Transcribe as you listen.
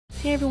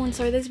Hey everyone,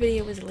 sorry this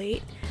video was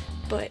late,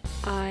 but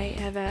I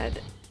have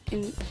had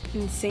an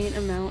insane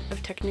amount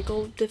of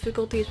technical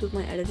difficulties with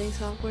my editing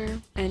software,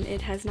 and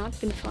it has not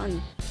been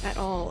fun at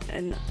all,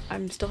 and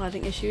I'm still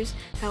having issues.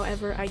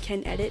 However, I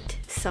can edit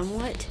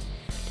somewhat.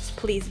 Just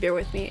please bear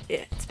with me.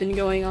 It's been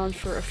going on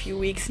for a few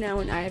weeks now,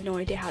 and I have no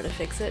idea how to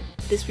fix it.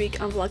 This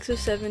week on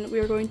VlogsOfSeven, we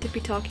are going to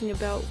be talking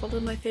about one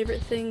of my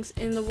favorite things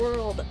in the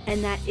world,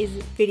 and that is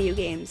video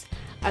games.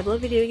 I've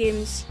loved video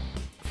games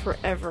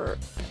forever,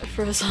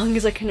 for as long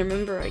as I can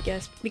remember, I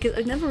guess, because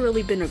I've never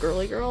really been a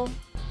girly girl,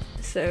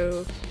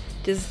 so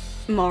just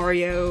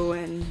Mario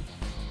and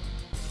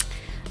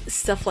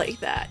stuff like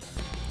that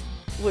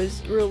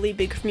was really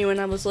big for me when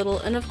I was little,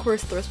 and of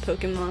course there's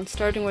Pokémon,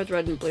 starting with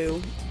Red and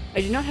Blue.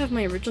 I do not have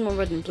my original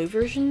Red and Blue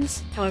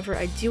versions, however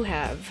I do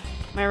have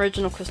my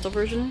original Crystal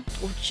version,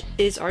 which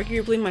is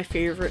arguably my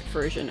favorite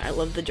version. I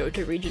love the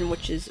Johto region,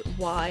 which is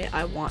why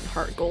I want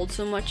Heart Gold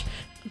so much.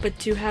 But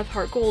to have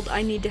Heart Gold,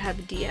 I need to have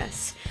a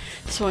DS,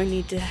 so I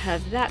need to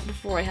have that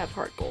before I have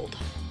Heart Gold.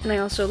 And I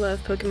also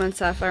love Pokemon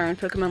Sapphire and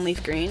Pokemon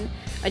Leaf Green.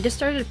 I just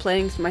started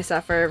playing my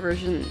Sapphire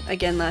version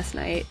again last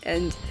night,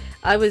 and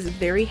I was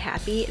very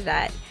happy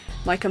that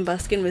my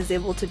Combuskin was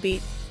able to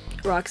beat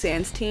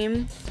Roxanne's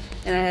team,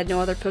 and I had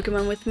no other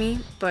Pokemon with me,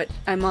 but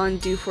I'm on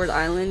Dewford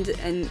Island,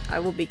 and I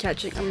will be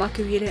catching a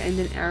Makuhita and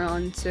an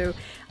Aron, so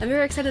I'm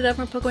very excited to have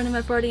more Pokemon in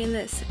my party in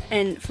this.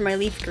 And for my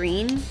Leaf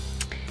Green,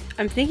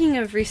 I'm thinking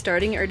of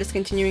restarting or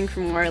discontinuing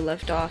from where I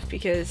left off,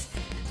 because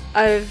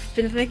I've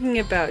been thinking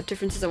about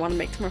differences I want to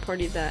make to my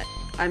party that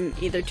I'm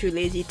either too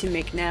lazy to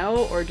make now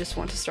or just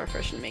want to start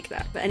fresh and make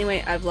that. But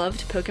anyway, I've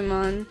loved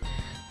Pokemon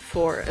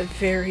for a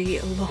very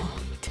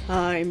long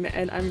time,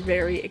 and I'm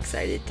very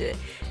excited to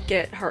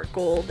get Heart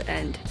Gold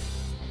and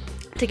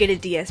to get a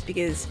DS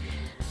because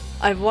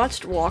I've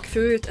watched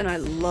walkthroughs and I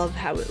love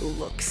how it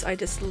looks. I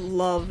just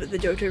love the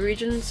Johto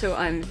region, so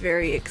I'm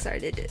very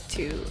excited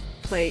to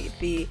play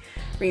the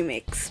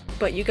remakes.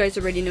 But you guys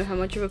already know how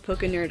much of a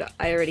Poké nerd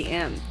I already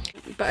am.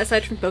 But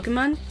aside from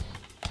Pokemon,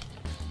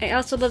 I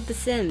also love The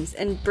Sims,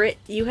 and Britt,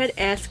 you had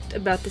asked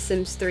about The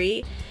Sims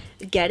 3.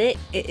 Get it?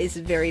 It is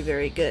very,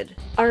 very good.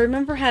 I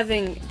remember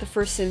having the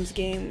first Sims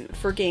game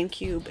for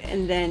GameCube,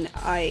 and then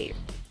I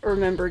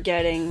remember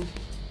getting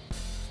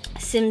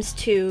Sims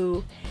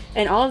 2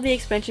 and all of the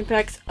expansion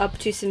packs up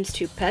to Sims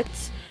 2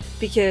 Pets,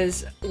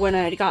 because when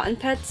I had gotten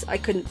Pets, I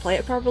couldn't play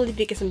it properly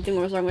because something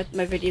was wrong with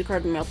my video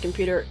card and my old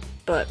computer.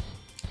 But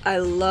I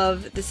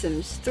love The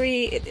Sims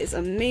 3, it is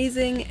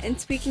amazing. And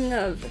speaking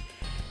of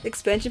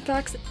expansion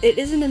packs, it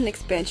isn't an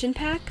expansion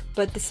pack,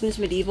 but The Sims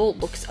Medieval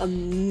looks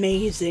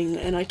amazing,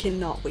 and I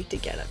cannot wait to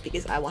get it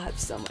because I will have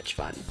so much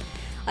fun.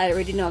 I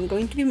already know I'm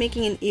going to be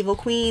making an evil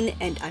queen,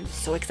 and I'm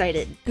so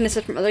excited. And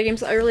aside from other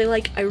games I really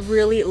like, I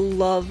really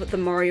love the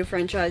Mario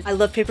franchise. I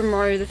love Paper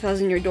Mario The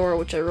Thousand Year Door,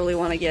 which I really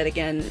want to get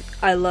again.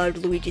 I loved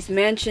Luigi's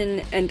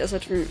Mansion, and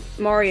aside from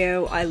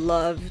Mario, I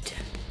loved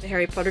the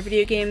Harry Potter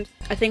video games.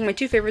 I think my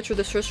two favorites were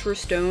the Sorcerer's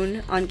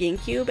Stone on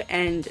GameCube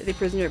and the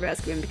Prisoner of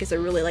Azkaban, because I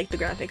really liked the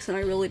graphics and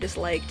I really just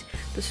liked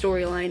the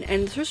storyline.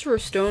 And the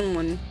Sorcerer's Stone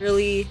one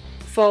really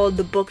followed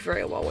the book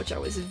very well, which I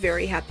was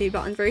very happy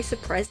about and very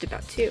surprised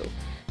about too.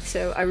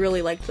 So I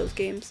really liked those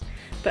games.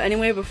 But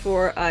anyway,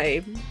 before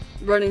I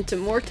run into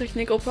more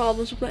technical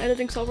problems with my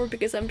editing software,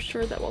 because I'm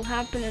sure that will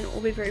happen and it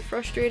will be very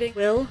frustrating,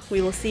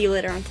 we will see you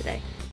later on today.